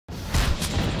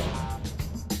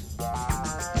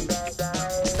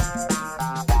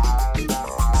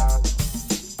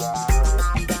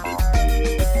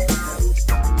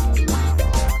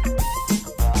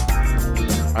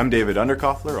I'm David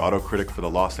Underkoffler, auto critic for the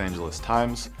Los Angeles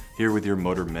Times, here with your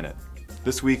Motor Minute.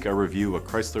 This week I review a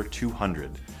Chrysler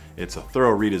 200. It's a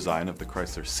thorough redesign of the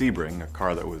Chrysler Sebring, a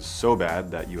car that was so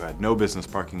bad that you had no business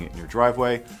parking it in your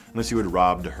driveway unless you had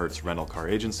robbed a Hertz rental car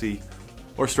agency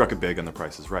or struck it big on The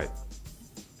Price is Right.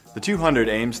 The 200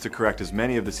 aims to correct as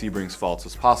many of the Sebring's faults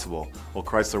as possible, while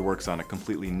Chrysler works on a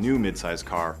completely new midsize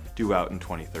car due out in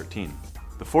 2013.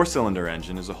 The four-cylinder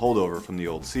engine is a holdover from the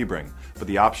old Sebring, but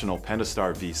the optional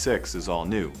Pentastar V6 is all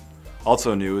new.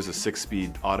 Also new is a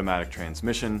 6-speed automatic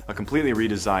transmission, a completely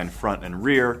redesigned front and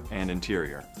rear, and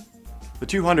interior. The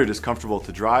 200 is comfortable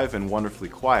to drive and wonderfully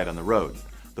quiet on the road.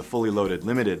 The fully loaded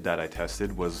Limited that I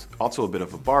tested was also a bit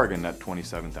of a bargain at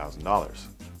 $27,000.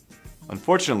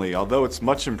 Unfortunately, although it's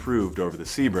much improved over the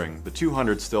Sebring, the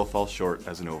 200 still falls short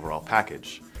as an overall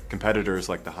package. Competitors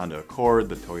like the Honda Accord,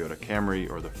 the Toyota Camry,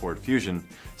 or the Ford Fusion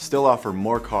still offer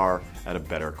more car at a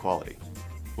better quality.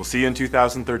 We'll see you in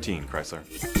 2013,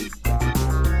 Chrysler.